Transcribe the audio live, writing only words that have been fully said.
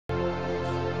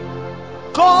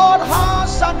God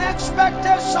has an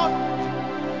expectation.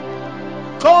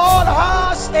 God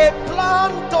has a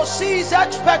plan to see his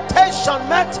expectation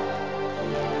met.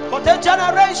 But the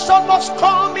generation must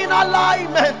come in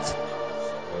alignment.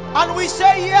 And we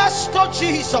say yes to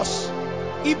Jesus.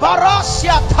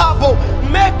 Ibarasia tabo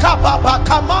mekababa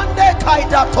kamande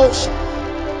kaidatos.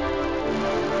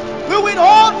 We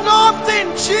withhold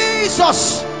nothing,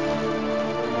 Jesus.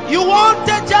 You want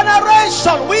a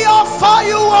generation, we offer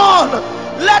you one.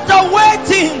 Let the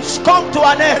waitings come to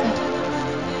an end.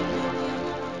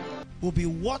 Will be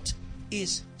what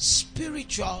is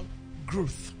spiritual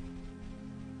growth.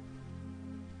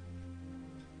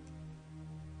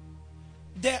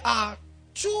 There are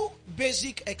two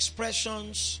basic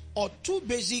expressions or two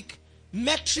basic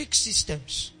metric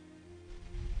systems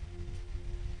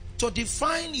to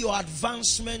define your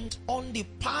advancement on the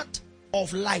path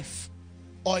of life,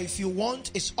 or if you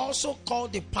want, it's also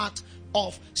called the path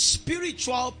of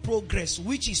spiritual progress,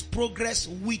 which is progress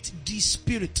with the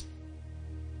Spirit.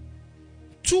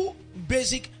 Two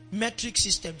basic metric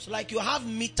systems, like you have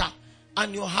meter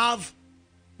and you have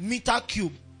meter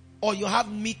cube, or you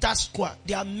have meter square.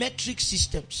 They are metric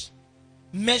systems,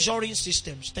 measuring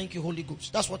systems. Thank you, Holy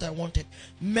Ghost. That's what I wanted.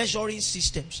 Measuring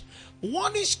systems.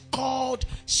 One is called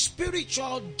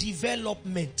spiritual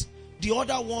development. The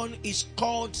other one is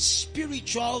called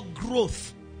spiritual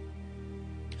growth.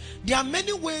 There are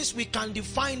many ways we can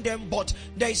define them, but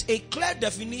there is a clear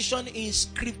definition in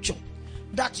Scripture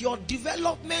that your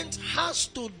development has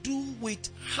to do with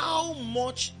how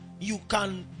much you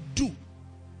can do.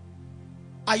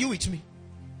 Are you with me?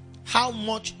 How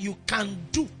much you can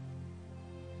do.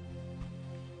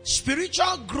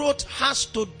 Spiritual growth has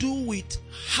to do with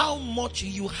how much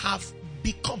you have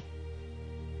become.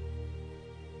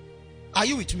 Are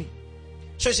you with me?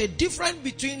 So it's a difference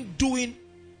between doing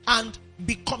and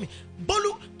becoming.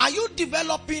 Bolu, are you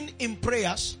developing in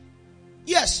prayers?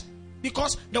 Yes,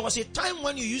 because there was a time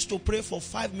when you used to pray for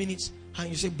 5 minutes and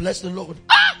you say, bless the Lord.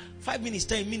 5 minutes,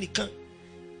 10 minutes.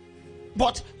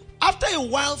 But after a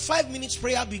while, 5 minutes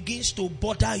prayer begins to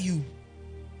bother you.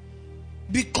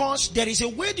 Because there is a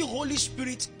way the Holy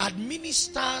Spirit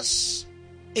administers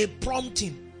a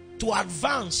prompting to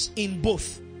advance in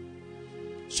both.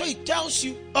 So it tells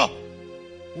you,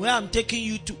 where I'm taking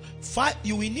you to,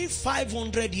 you will need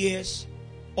 500 years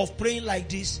of praying like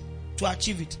this to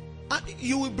achieve it. And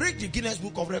you will break the Guinness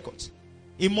Book of Records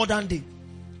in modern day.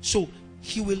 So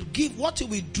he will give, what he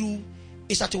will do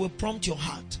is that he will prompt your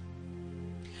heart.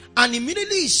 And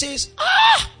immediately he says,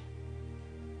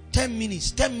 10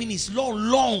 minutes,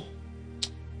 long.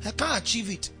 I can't achieve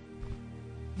it.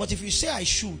 But if you say I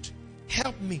should,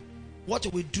 help me, what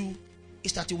it will do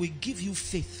is that it will give you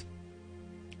faith,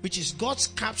 which is God's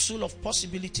capsule of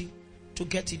possibility to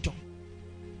get it done.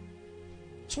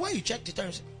 So when you check the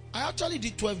time, I actually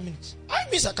did 12 minutes. I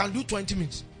mean, I can do 20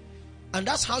 minutes. And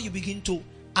that's how you begin to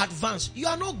advance. You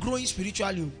are not growing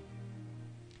spiritually.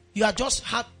 You are just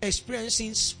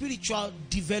experiencing spiritual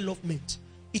development.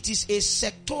 It is a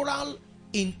sectoral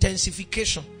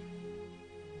intensification.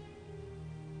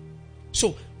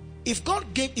 So,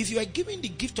 if you are given the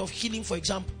gift of healing, for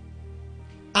example,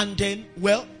 and then,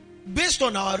 based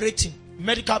on our rating,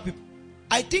 medical people,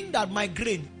 I think that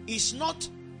migraine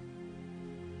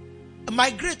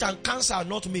and cancer are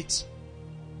not mates.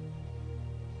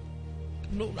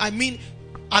 No, I mean,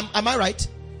 am I right?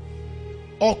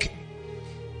 Okay.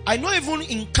 I know even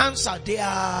in cancer, they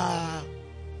are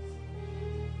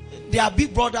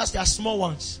big brothers, they are small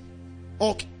ones.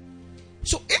 Okay.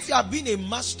 So if you have been a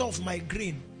master of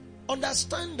migraine,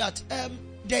 understand that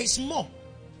there is more.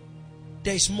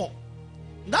 There is more.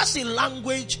 That's the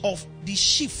language of the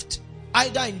shift,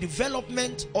 either in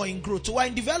development or in growth. So we're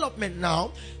in development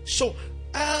now. So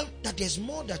that there's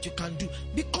more that you can do.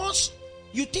 Because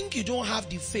you think you don't have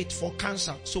the faith for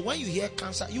cancer. So when you hear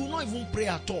cancer, you will not even pray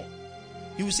at all.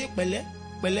 You will say, Bele,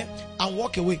 and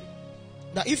walk away.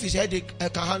 That if it's headache, I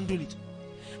can handle it.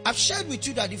 I've shared with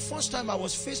you that the first time I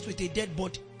was faced with a dead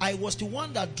body, I was the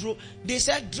one that drove. They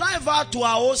said, drive her to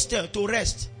our hostel to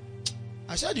rest.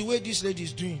 I said, the way this lady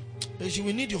is doing, she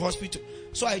will need the hospital.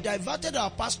 So I diverted our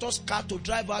pastor's car to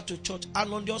drive her to church,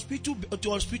 and on the hospital,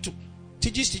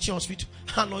 teaching hospital,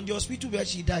 and on the hospital where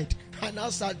she died, I now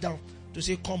sat down to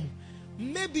say, come.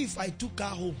 Maybe if I took her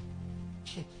home,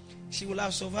 she will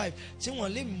have survived. She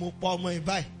won't let me more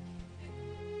buy.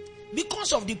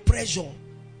 Because of the pressure,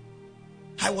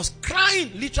 I was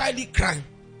crying, literally crying.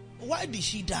 Why did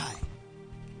she die?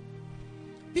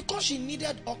 Because she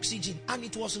needed oxygen and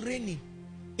it was raining.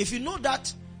 If you know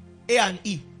that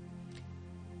A&E,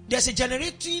 there's a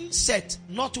generating set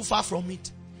not too far from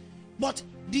it. But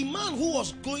The man who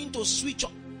was going to switch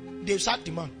on, they sacked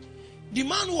the man. The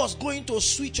man who was going to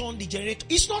switch on the generator,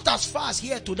 it's not as far as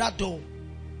here to that door.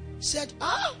 Said,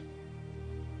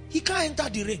 he can't enter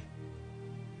the rain.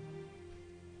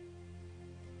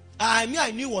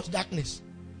 I knew what darkness.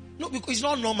 No, because it's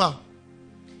not normal.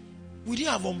 We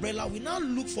didn't have umbrella. We now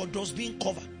look for dustbin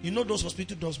cover. You know those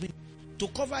hospital dustbin. To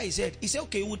cover his head. He said,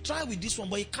 okay, we'll try with this one,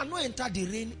 but he cannot enter the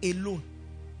rain alone.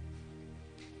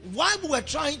 While we were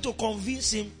trying to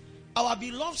convince him, our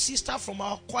beloved sister from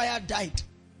our choir died.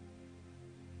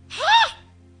 Ha!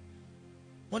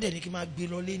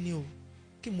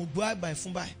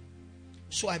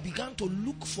 So I began to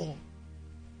look for,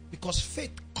 because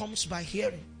faith comes by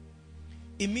hearing.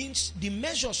 It means the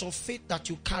measures of faith that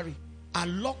you carry are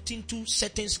locked into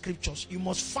certain scriptures. You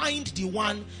must find the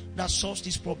one that solves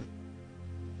this problem.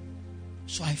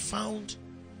 So I found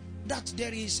that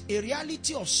there is a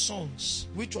reality of sons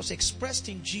which was expressed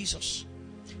in Jesus.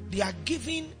 They are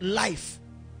giving life,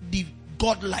 the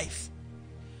God life.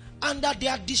 And that they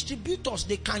are distributors.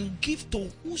 They can give to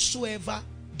whosoever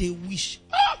they wish.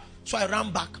 So I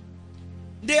ran back.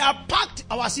 They have packed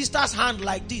our sister's hand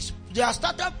like this. They have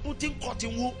started putting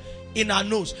cotton wool in her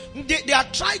nose. They are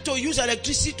trying to use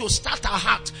electricity to start her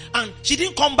heart. And she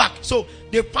didn't come back. So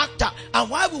they packed her. And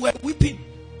while we were weeping,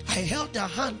 I held her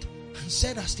hand and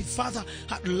said, as the Father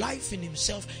had life in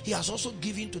himself, he has also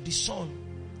given to the Son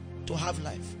to have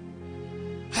life.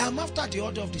 I am after the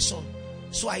order of the Son.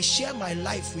 So I share my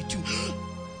life with you.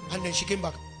 And then she came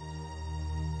back.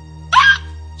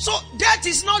 So death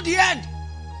is not the end.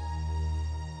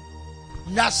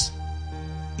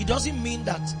 It doesn't mean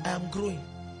that I am growing.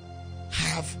 I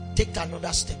have taken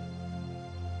another step.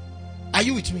 Are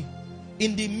you with me?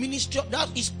 In the ministry,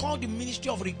 that is called the ministry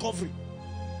of recovery.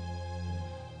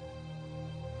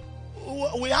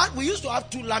 We used to have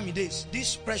 2 Lamides,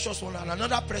 this precious one and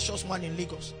another precious one in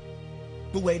Lagos.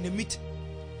 We were in a meeting.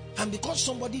 And because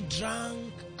somebody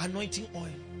drank anointing oil,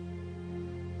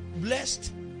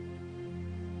 blessed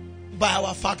by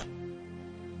our father,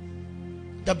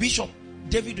 the bishop,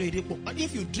 David Oyedepo, and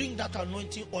if you drink that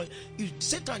anointing oil, if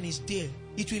Satan is there,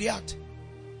 it will react.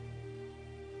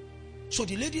 So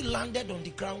the lady landed on the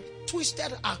ground,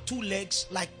 twisted her 2 legs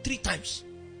like 3 times.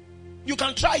 You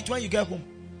can try it when you get home.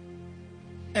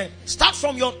 Start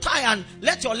from your thigh and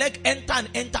let your leg enter and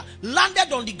enter.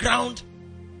 Landed on the ground,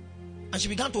 and she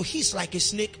began to hiss like a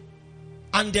snake.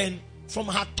 And then from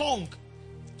her tongue,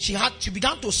 she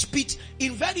began to spit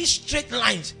in very straight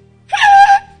lines.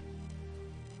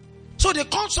 So they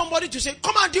called somebody to say,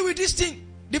 come and deal with this thing.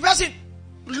 The person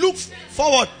looked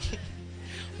forward.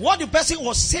 What the person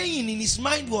was saying in his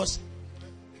mind was,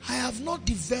 I have not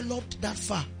developed that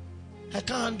far. I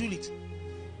can't handle it.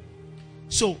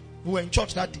 So we were in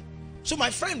church that day. So my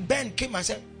friend Ben came and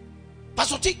said,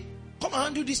 Pastor T, come and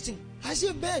handle this thing. I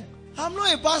said, Ben, I'm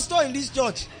not a pastor in this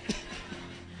church.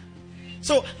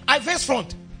 So I face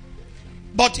front.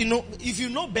 But you know, if you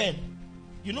know Ben,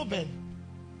 you know Ben.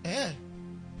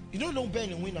 You don't know Ben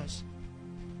in Winners.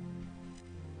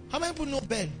 How many people know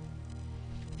Ben?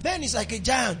 Ben is like a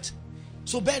giant.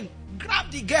 So Ben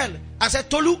grabbed the girl and said,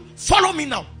 Tolu, follow me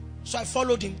now. So I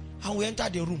followed him and we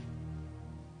entered the room.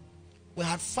 We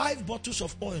had 5 bottles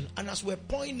of oil, and as we were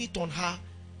pouring it on her,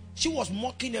 she was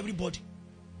mocking everybody.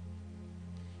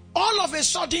 All of a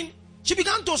sudden, she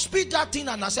began to spit that thing,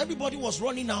 and as everybody was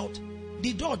running out,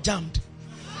 the door jammed.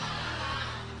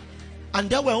 And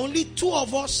there were only 2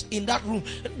 of us in that room.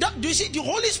 Do you see, the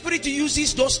Holy Spirit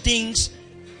uses those things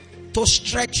to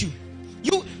stretch you.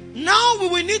 Now we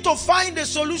will need to find a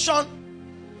solution,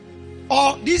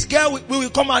 or this girl we will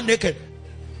come out naked.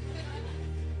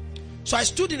 So I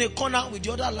stood in a corner with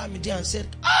the other Lamide and said,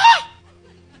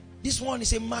 this one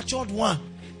is a matured one.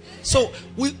 So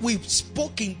we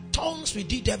spoke in tongues, we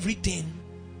did everything.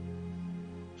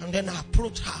 And then I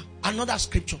approached her. Another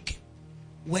scripture came.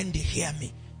 When they hear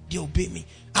me, they obey me.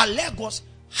 Her leg was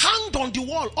hanged on the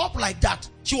wall up like that.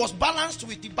 She was balanced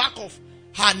with the back of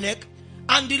her neck,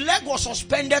 and the leg was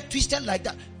suspended, twisted like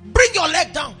that. Bring your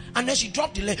leg down. And then she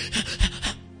dropped the leg.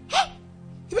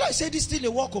 I said, this thing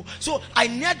a walk. So I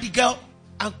neared the girl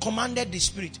and commanded the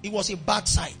spirit. It was a bad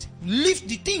sight. The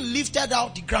thing lifted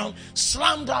out the ground,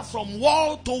 slammed her from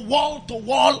wall to wall to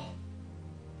wall.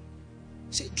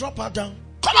 Say, drop her down.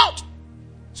 Come out.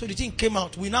 So the thing came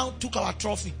out. We now took our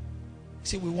trophy.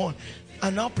 Say, we won.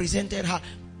 And now presented her.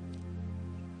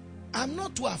 I'm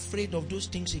not too afraid of those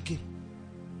things again.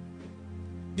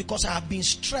 Because I have been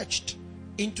stretched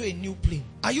into a new plane.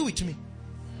 Are you with me?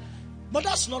 But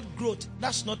that's not growth.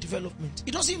 That's not development.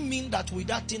 It doesn't mean that with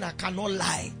that thing I cannot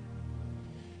lie.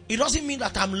 It doesn't mean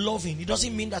that I'm loving. It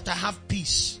doesn't mean that I have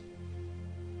peace.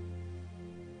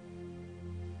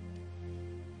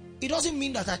 it doesn't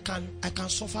mean that I can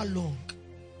suffer long.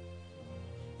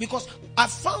 Because I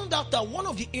found out that one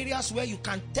of the areas where you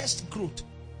can test growth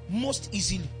most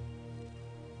easily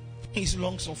is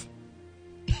long suffering.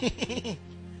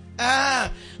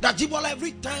 That Jibola,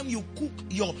 every time you cook,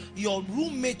 your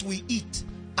roommate will eat,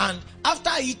 and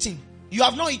after eating, you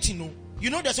have not eaten. No, you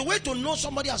know there's a way to know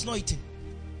somebody has not eaten.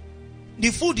 The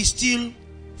food is still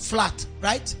flat,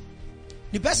 right?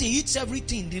 The person eats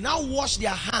everything. They now wash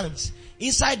their hands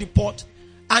inside the pot,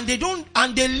 and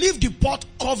they leave the pot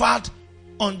covered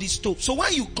on the stove. So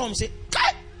when you come, say,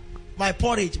 my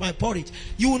porridge.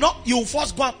 You will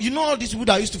first go up. You know all these people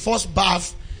that used to first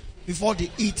bath before they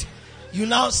eat. You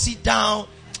now sit down,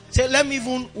 say, let me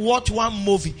even watch one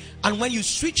movie. And when you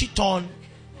switch it on,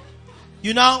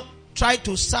 you now try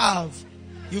to serve.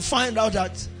 You find out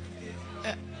that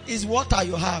it's water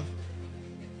you have.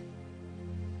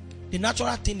 The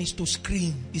natural thing is to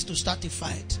scream, is to start a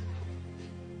fight.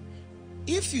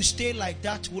 If you stay like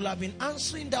that, we'll have been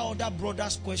answering that other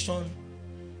brother's question.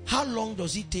 How long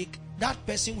does it take? That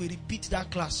person will repeat that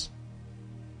class.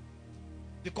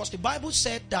 Because the Bible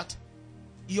said that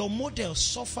your model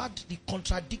suffered the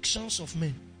contradictions of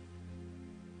men.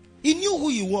 He knew who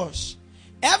he was.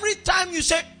 Every time you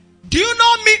say, do you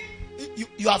know me?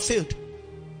 You have failed.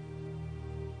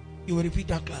 You will repeat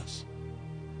that class.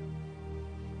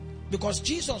 Because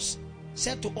Jesus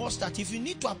said to us that if you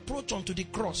need to approach unto the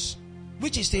cross,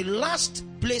 which is the last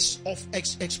place of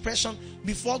expression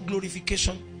before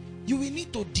glorification, you will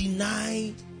need to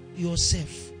deny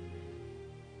yourself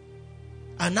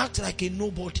and act like a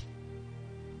nobody.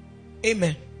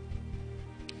 Amen.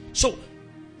 So,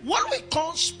 what we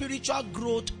call spiritual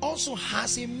growth also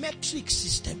has a metric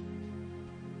system.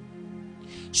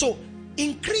 So,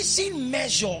 increasing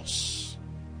measures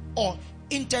or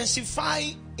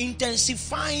intensifying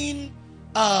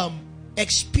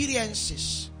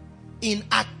experiences in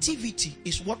activity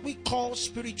is what we call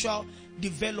spiritual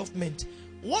development.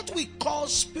 What we call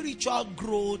spiritual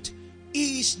growth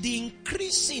is the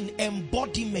increasing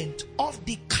embodiment of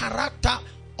the character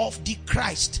of the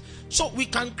Christ. So we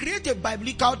can create a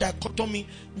biblical dichotomy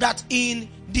that in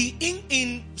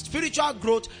spiritual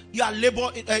growth you are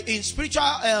in spiritual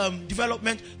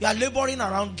development you are laboring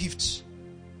around gifts,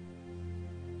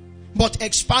 but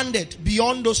expanded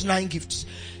beyond those 9 gifts.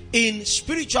 In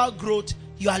spiritual growth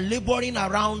you are laboring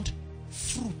around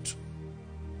fruit.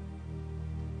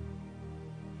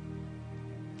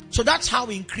 So that's how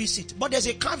we increase it. But there's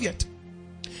a caveat.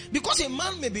 Because a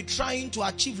man may be trying to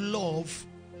achieve love,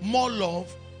 more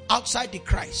love, outside the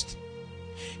Christ.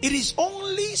 It is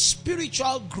only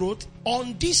spiritual growth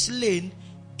on this lane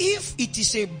if it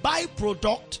is a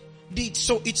byproduct.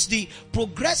 So it's the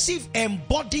progressive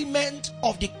embodiment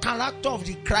of the character of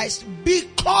the Christ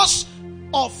because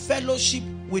of fellowship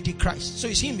with the Christ. So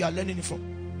it's him we are learning it from.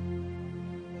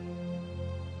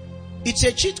 It's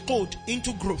a cheat code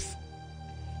into growth.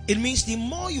 It means the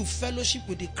more you fellowship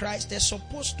with the Christ, there's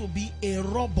supposed to be a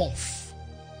rub-off.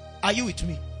 Are you with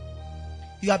me?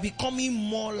 You are becoming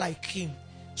more like him.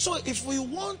 So if we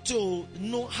want to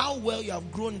know how well you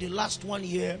have grown the last 1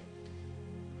 year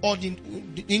or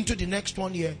into the next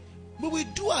 1 year, we will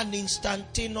do an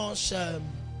instantaneous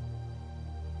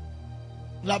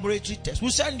laboratory test. We'll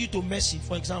send you to Mercy,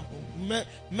 for example.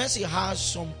 Mercy has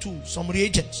some tools, some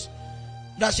reagents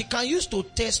that she can use to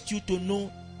test you to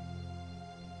know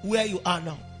where you are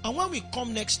now. And when we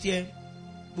come next year,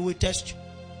 we will test you.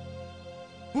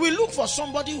 We will look for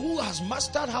somebody who has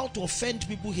mastered how to offend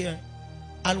people here,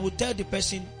 and will tell the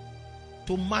person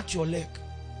to match your leg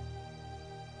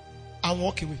and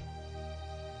walk away.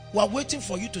 We are waiting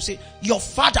for you to say, your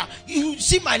father, you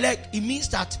see my leg. It means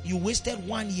that you wasted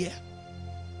 1 year.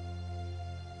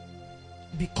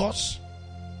 Because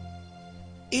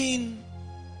in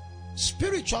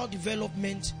spiritual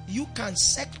development, you can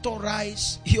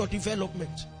sectorize your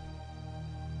development.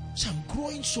 So I'm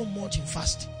growing so much in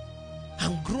fasting.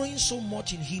 I'm growing so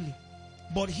much in healing.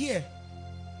 But here,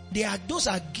 those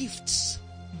are gifts.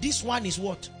 This one is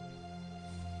what?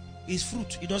 Is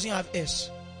fruit. It doesn't have S.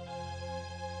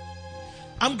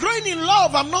 I'm growing in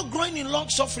love. I'm not growing in long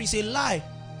suffering. It's a lie.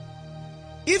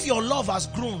 If your love has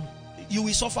grown, you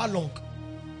will suffer long.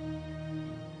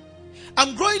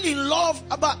 I'm growing in love,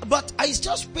 but it's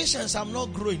just patience. I'm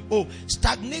not growing. Oh,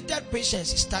 stagnated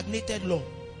patience is stagnated love.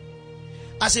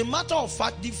 As a matter of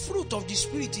fact, the fruit of the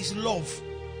Spirit is love.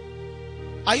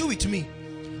 Are you with me?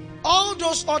 All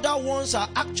those other ones are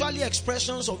actually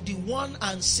expressions of the one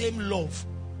and same love.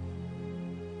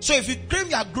 So if you claim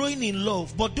you are growing in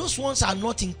love, but those ones are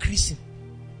not increasing,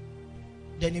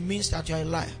 then it means that you are a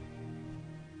liar.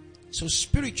 So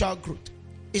spiritual growth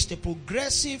is the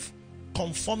progressive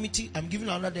conformity, I'm giving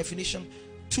another definition,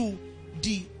 to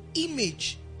the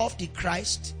image of the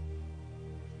Christ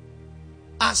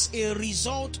as a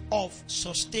result of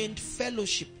sustained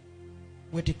fellowship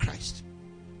with the Christ.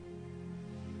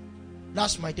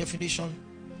 That's my definition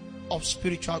of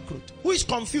spiritual growth. Who is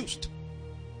confused?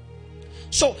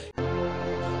 So,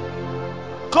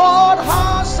 God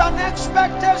has an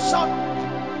expectation.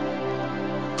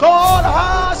 God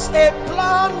has a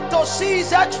plan to see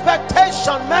his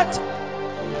expectation met.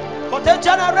 But the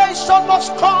generation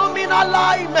must come in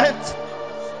alignment.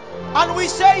 And we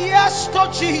say yes to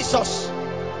Jesus.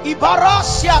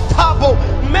 Ibarasia tabo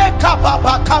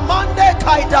mekababa kamande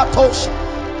kaidatos.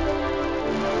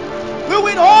 We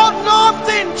withhold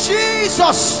nothing,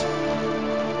 Jesus.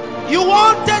 You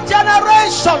want a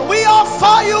generation, we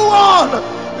offer you one.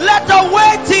 Let the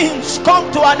waitings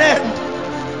come to an end.